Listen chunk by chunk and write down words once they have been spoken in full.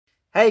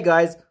Hey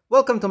guys,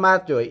 welcome to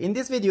Math Joy. In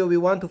this video, we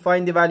want to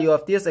find the value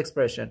of this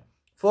expression.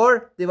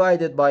 4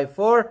 divided by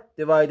 4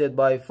 divided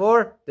by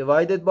 4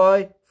 divided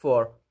by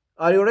 4.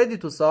 Are you ready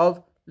to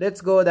solve? Let's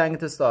go and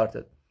get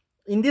started.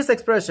 In this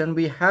expression,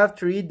 we have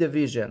 3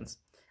 divisions.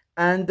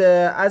 And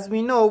as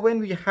we know, when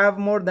we have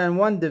more than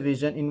one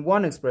division in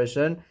one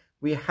expression,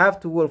 we have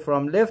to work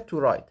from left to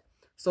right.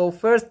 So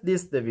first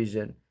this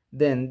division,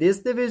 then this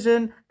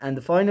division,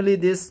 and finally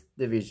this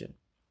division.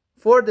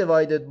 4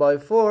 divided by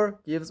 4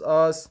 gives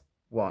us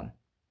 1.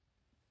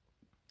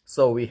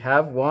 So we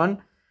have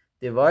 1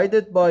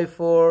 divided by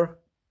 4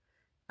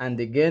 and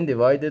again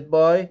divided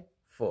by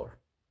 4.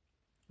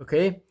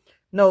 Okay,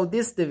 now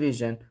this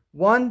division,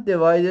 1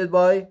 divided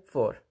by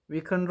 4, we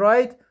can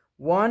write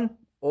 1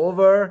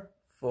 over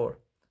 4.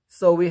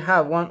 So we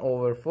have 1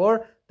 over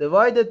 4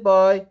 divided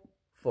by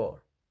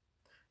 4.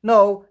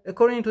 Now,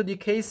 according to the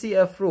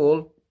KCF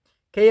rule,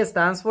 K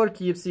stands for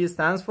keep, C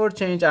stands for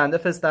change, and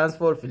F stands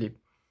for flip.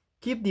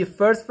 Keep the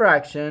first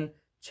fraction,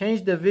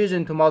 change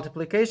division to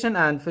multiplication,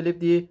 and flip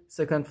the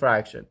second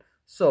fraction.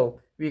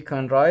 So we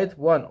can write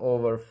 1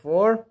 over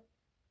 4,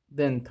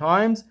 then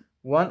times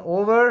 1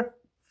 over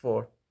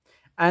 4.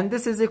 And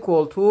this is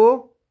equal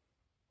to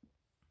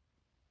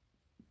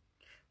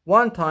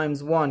 1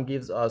 times 1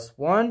 gives us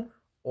 1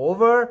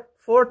 over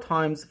 4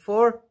 times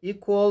 4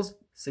 equals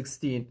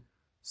 16.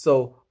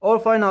 So our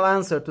final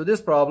answer to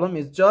this problem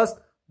is just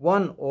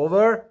 1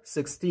 over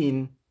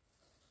 16.